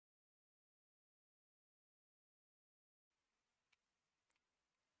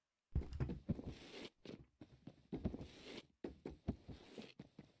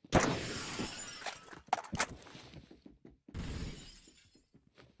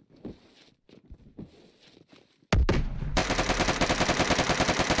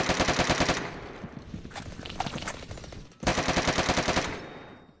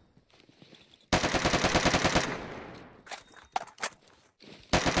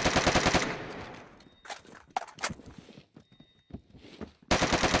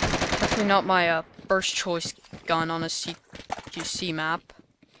definitely not my first choice gun on a CQC map.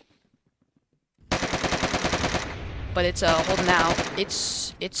 But it's holding out.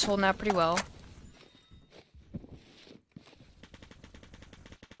 It's holding out pretty well.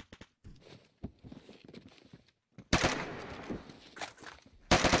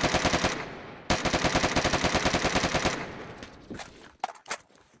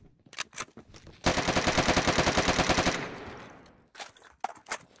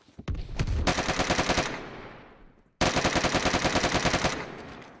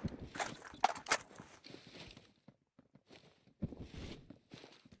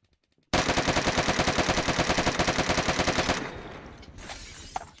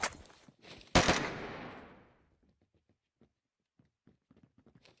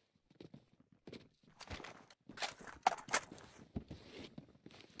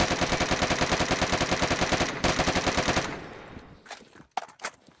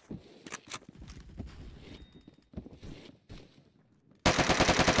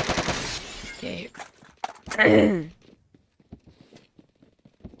 Okay.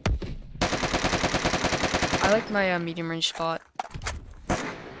 I like my medium range spot.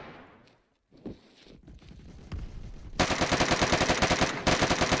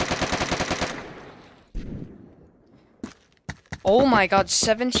 Oh my god,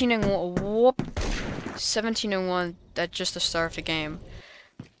 17 and 1. Whoop. 17 and 1 at just the start of the game.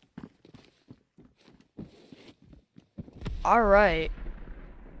 Alright.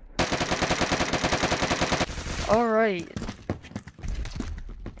 Alright.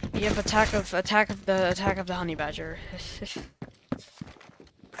 You have attack of the honey badger.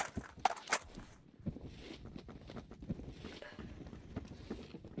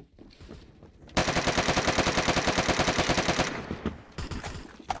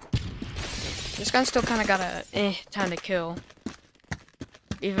 This gun still kind of got a time to kill,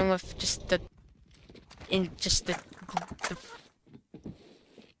 even with just the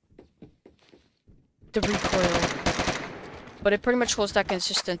recoil. But it pretty much holds that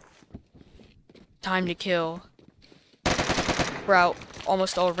consistent time to kill throughout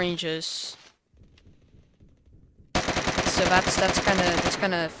almost all ranges. So that's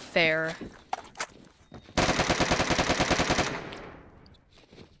kind of fair.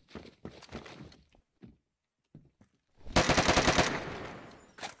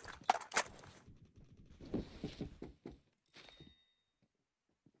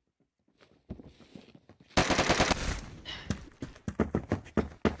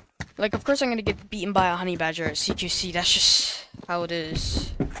 Like, of course I'm gonna get beaten by a honey badger at CQC, that's just how it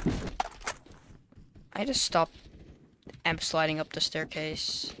is. I just stopped sliding up the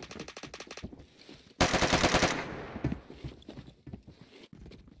staircase.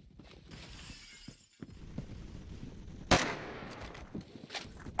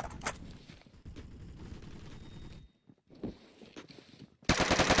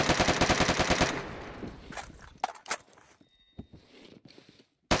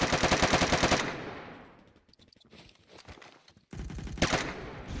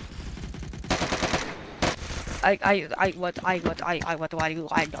 What do I do?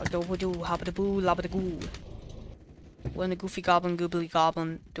 I do hop the boo, lobba the goo. What in the goofy goblin, goobly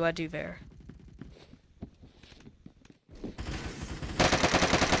goblin do I do there?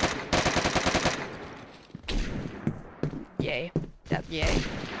 Yay. Yay.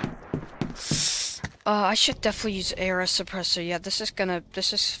 I should definitely use ARS suppressor. Yeah, this is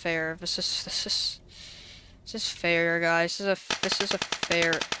fair. This is fair, guys. This is a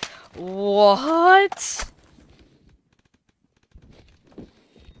fair. What?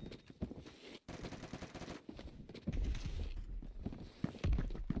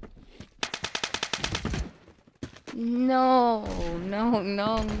 No.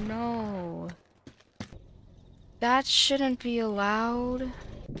 That shouldn't be allowed.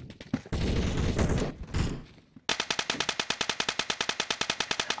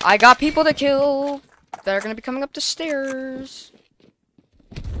 I got people to kill that are gonna be coming up the stairs.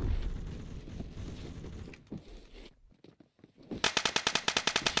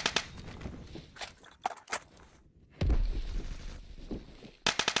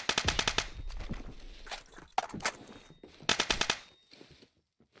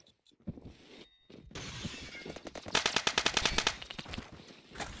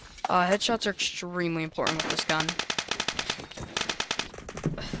 Headshots are extremely important with this gun.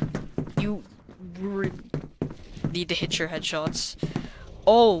 You need to hit your headshots.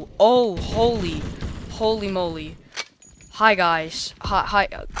 Oh, holy moly. Hi guys.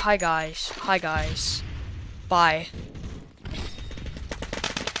 Hi guys. Bye.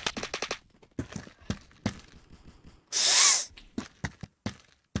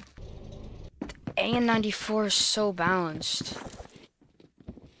 and 94 is so balanced.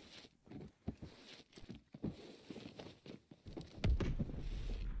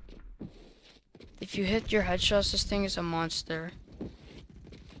 If you hit your headshots, this thing is a monster.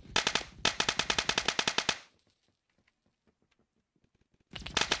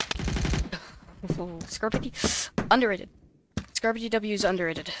 Scarpity, underrated. Scarpity W is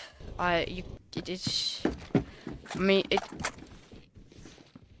underrated. It's. I mean,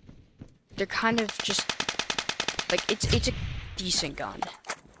 they're kind of just like it's a decent gun.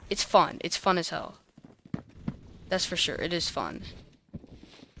 It's fun. It's fun as hell. That's for sure. It is fun.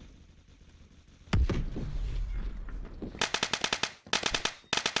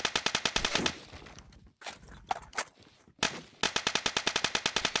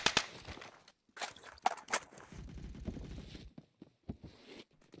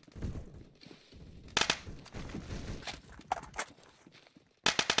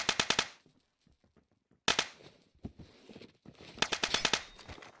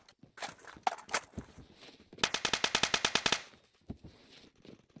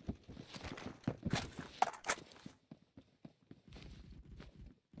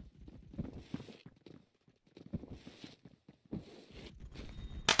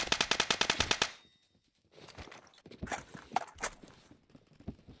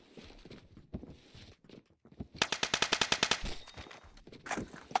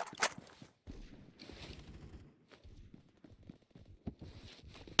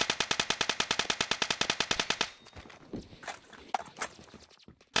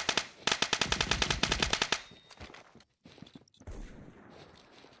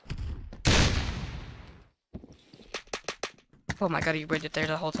 Oh my god, you waited there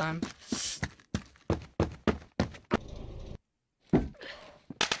the whole time.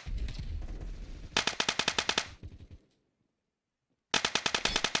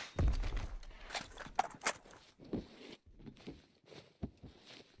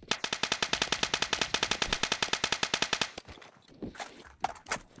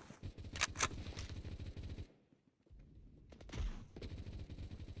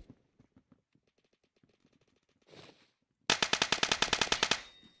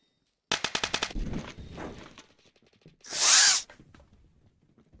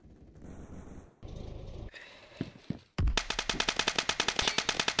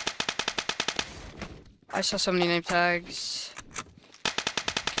 I saw so many name tags.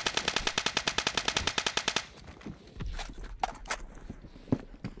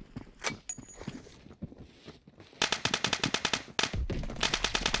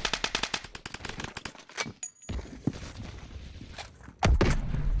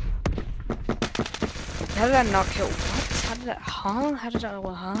 How did I not kill? What? How did that? Huh? How did I?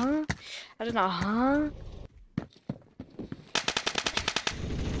 Huh? I did not. Huh?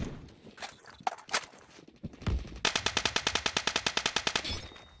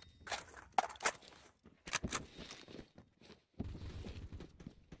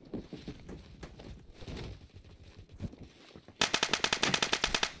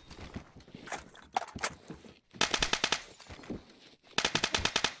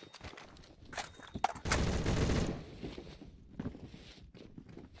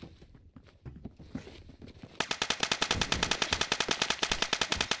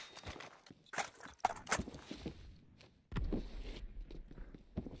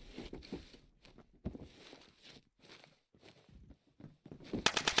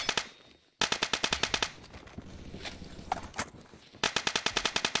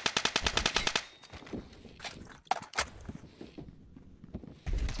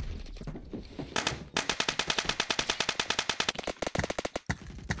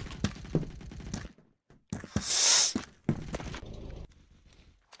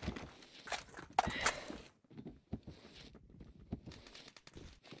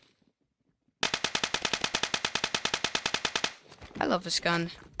 I love this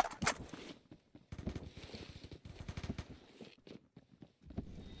gun.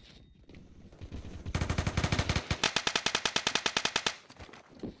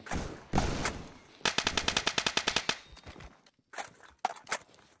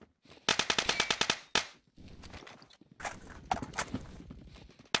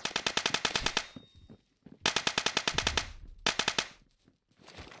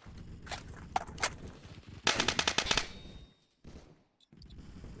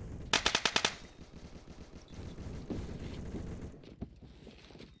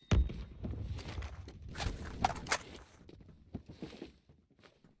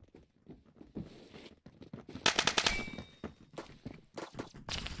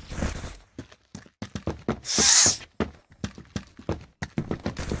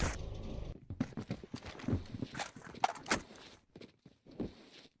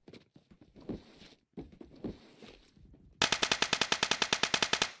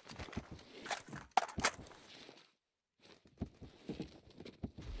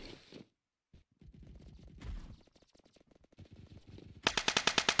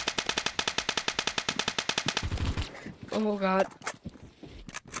 Oh god.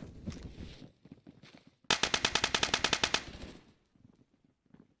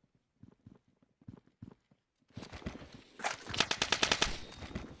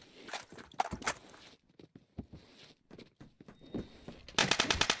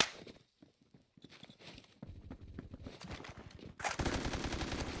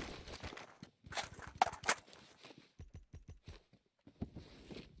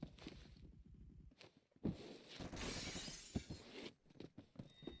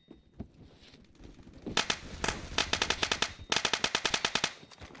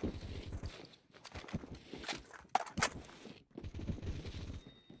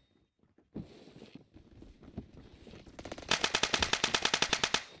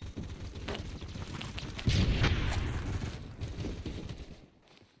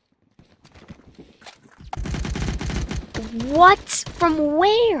 What? From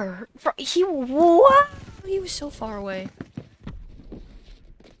where? What? He was so far away.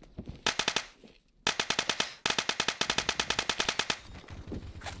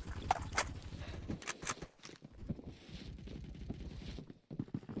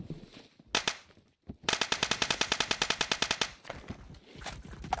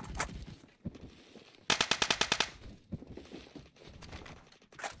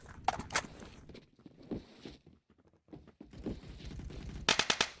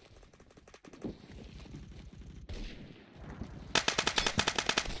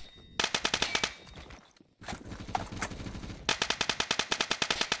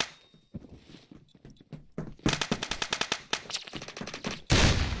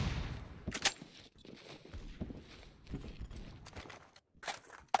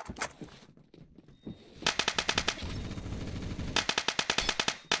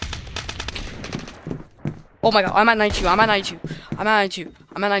 Oh my god, I'm at 92, I'm at 92, I'm at 92,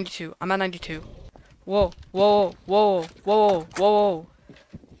 I'm at 92, I'm at 92. Whoa, whoa, whoa, whoa, whoa.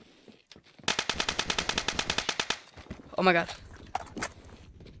 Oh my god.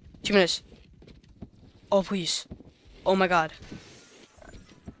 2 minutes. Oh please. Oh my god.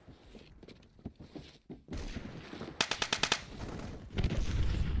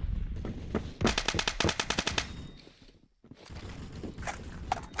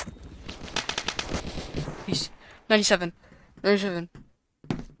 Please. 97. 97.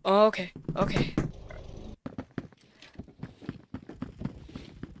 Oh, okay. Okay.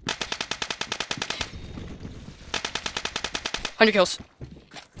 Hundred kills.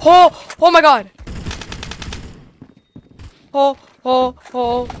 Oh! Oh my god! Oh! Oh!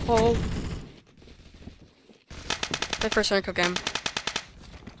 Oh! Oh! My first 100 kill game.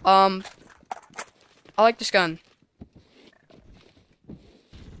 I like this gun.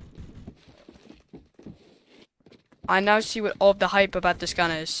 I now see what all of the hype about this gun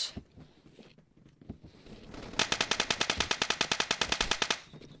is.